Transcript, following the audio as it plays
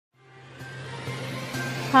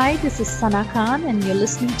Hi, this is Sana Khan and you're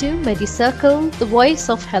listening to Medicircle, the voice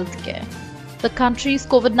of healthcare. The country's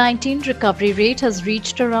COVID-19 recovery rate has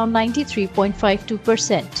reached around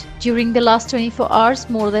 93.52%. During the last 24 hours,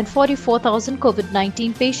 more than 44,000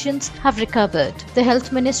 COVID-19 patients have recovered. The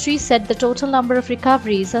Health Ministry said the total number of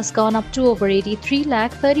recoveries has gone up to over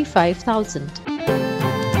 83,35,000.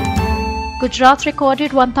 Gujarat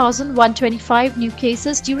recorded 1,125 new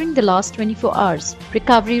cases during the last 24 hours.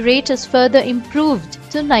 Recovery rate has further improved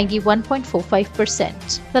to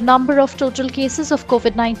 91.45%. The number of total cases of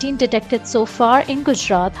COVID-19 detected so far in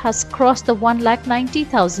Gujarat has crossed the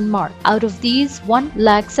 1,90,000 mark. Out of these,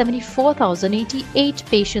 1,74,088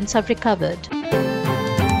 patients have recovered.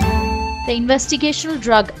 The investigational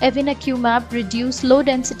drug evinacumab reduced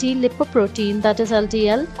low-density lipoprotein, that is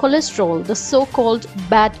LDL, cholesterol, the so-called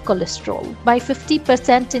bad cholesterol, by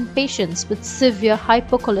 50% in patients with severe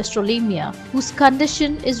hypercholesterolemia, whose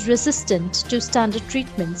condition is resistant to standard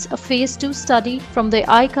treatments, a Phase 2 study from the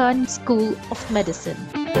Icahn School of Medicine.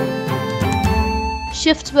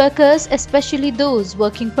 Shift workers, especially those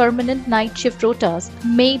working permanent night shift rotas,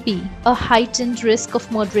 may be a heightened risk of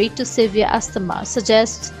moderate to severe asthma,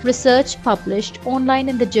 suggests research published online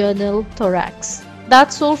in the journal Thorax.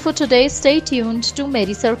 That's all for today. Stay tuned to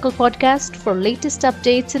Medicircle podcast for latest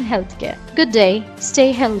updates in healthcare. Good day,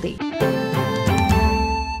 stay healthy.